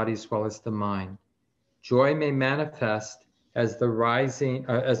involves the body as well as the mind. Joy may manifest as the raising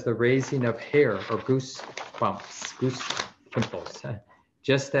of hair or goose pimples,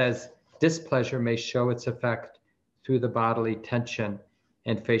 just as displeasure may show its effect through the bodily tension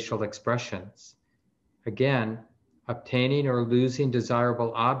and facial expressions. Again, obtaining or losing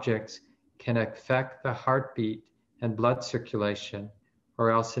desirable objects can affect the heartbeat and blood circulation, or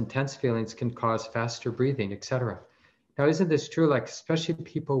else intense feelings can cause faster breathing, etc. Now, isn't this true? Like, especially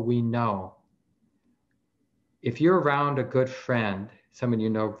people we know. If you're around a good friend, someone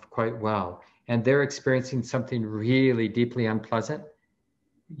you know quite well, and they're experiencing something really deeply unpleasant,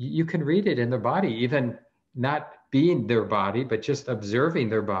 you can read it in their body, even not being their body, but just observing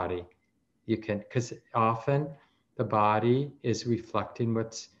their body. You can, because often the body is reflecting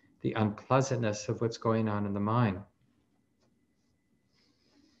what's the unpleasantness of what's going on in the mind.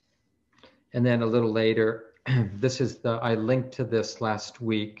 And then a little later, I linked to this last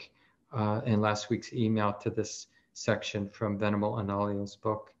week in last week's email to this section from Venerable Analayo's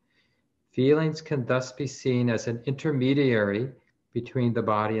book. Feelings can thus be seen as an intermediary between the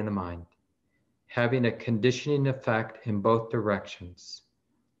body and the mind, having a conditioning effect in both directions.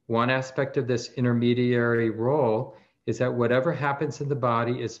 One aspect of this intermediary role is that whatever happens in the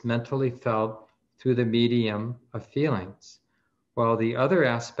body is mentally felt through the medium of feelings, while the other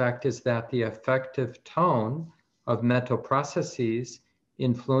aspect is that the affective tone of mental processes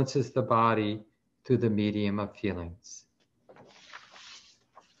influences the body through the medium of feelings.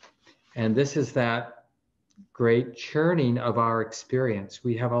 And this is that great churning of our experience.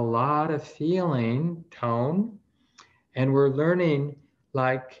 We have a lot of feeling tone, and we're learning,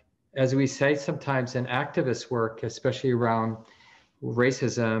 like, as we say sometimes in activist work, especially around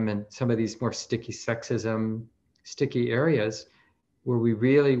racism and some of these more sticky sexism, sticky areas where we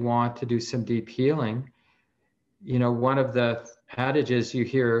really want to do some deep healing. You know, one of the adages you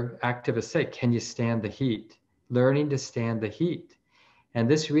hear activists say, can you stand the heat? Learning to stand the heat. And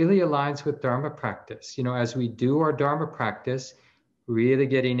this really aligns with Dharma practice. You know, as we do our Dharma practice, really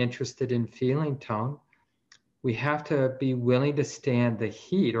getting interested in feeling tone, we have to be willing to stand the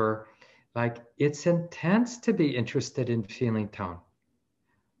heat, or like, it's intense to be interested in feeling tone.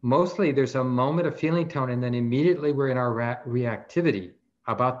 Mostly there's a moment of feeling tone and then immediately we're in our reactivity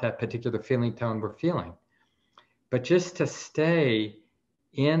about that particular feeling tone we're feeling. But just to stay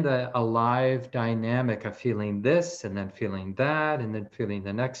in the alive dynamic of feeling this and then feeling that and then feeling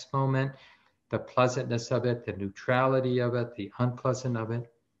the next moment, the pleasantness of it, the neutrality of it, the unpleasant of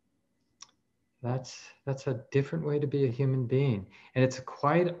it, that's a different way to be a human being. And it's a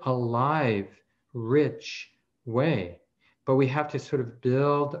quite alive, rich way. But we have to sort of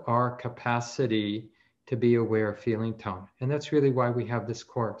build our capacity to be aware of feeling tone. And that's really why we have this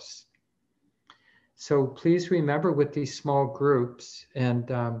course. So please remember with these small groups,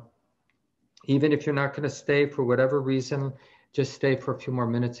 and even if you're not going to stay for whatever reason, just stay for a few more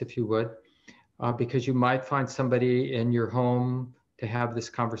minutes if you would, because you might find somebody in your home to have this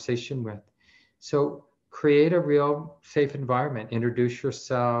conversation with. So create a real safe environment, introduce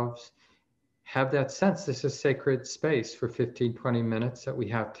yourselves, have that sense this is sacred space for 15, 20 minutes that we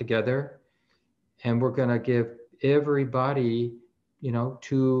have together. And we're going to give everybody,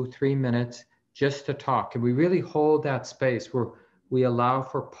 2-3 minutes just to talk. And we really hold that space where we allow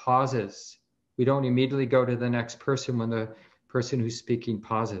for pauses. We don't immediately go to the next person when the person who's speaking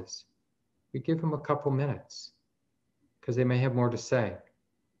pauses. We give them a couple minutes because they may have more to say.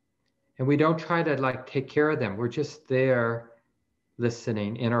 And we don't try to take care of them. We're just there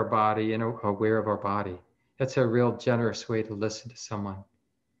listening in our body and aware of our body. That's a real generous way to listen to someone.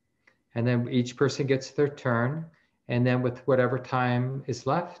 And then each person gets their turn. And then with whatever time is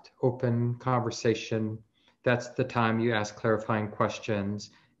left, open conversation. That's the time you ask clarifying questions.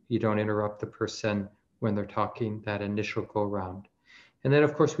 You don't interrupt the person when they're talking, that initial go round. And then,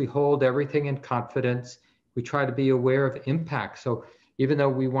 of course, we hold everything in confidence. We try to be aware of impact. So even though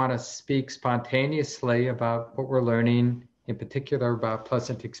we want to speak spontaneously about what we're learning, in particular about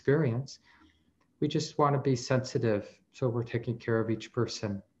pleasant experience, we just want to be sensitive. So we're taking care of each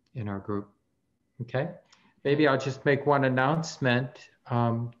person in our group. Okay? Maybe I'll just make one announcement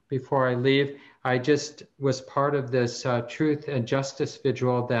before I leave. I just was part of this Truth and Justice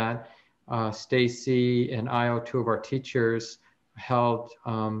Vigil that Stacy and I, two of our teachers, held.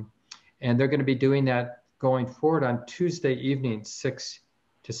 And they're going to be doing that going forward on Tuesday evening, 6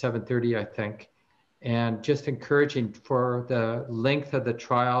 to 7:30, I think. And just encouraging for the length of the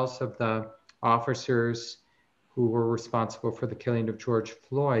trials of the officers who were responsible for the killing of George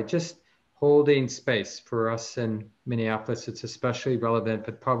Floyd, just holding space for us in Minneapolis. It's especially relevant,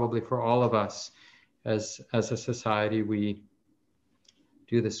 but probably for all of us as a society, we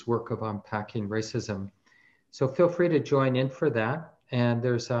do this work of unpacking racism. So feel free to join in for that. And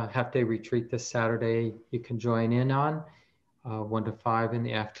there's a half-day retreat this Saturday you can join in on, 1 to 5 in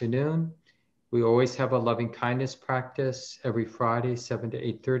the afternoon. We always have a loving kindness practice every Friday, 7 to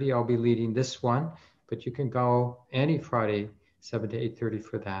 8:30. I'll be leading this one, but you can go any Friday, 7 to 8:30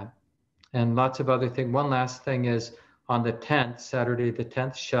 for that. And lots of other things. One last thing is on the 10th, Saturday the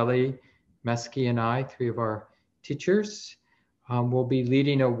 10th, Shelley, Mesky, and I, 3 of our teachers, will be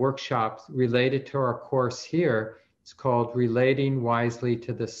leading a workshop related to our course here. It's called Relating Wisely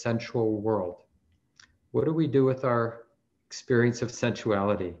to the Sensual World. What do we do with our experience of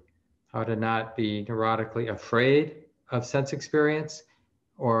sensuality? How to not be neurotically afraid of sense experience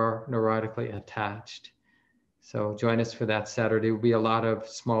or neurotically attached. So join us for that Saturday. There will be a lot of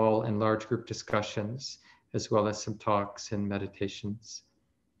small and large group discussions, as well as some talks and meditations.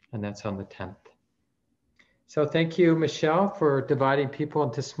 And that's on the 10th. So thank you, Michelle, for dividing people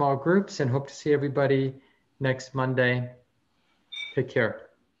into small groups, and hope to see everybody next Monday. Take care.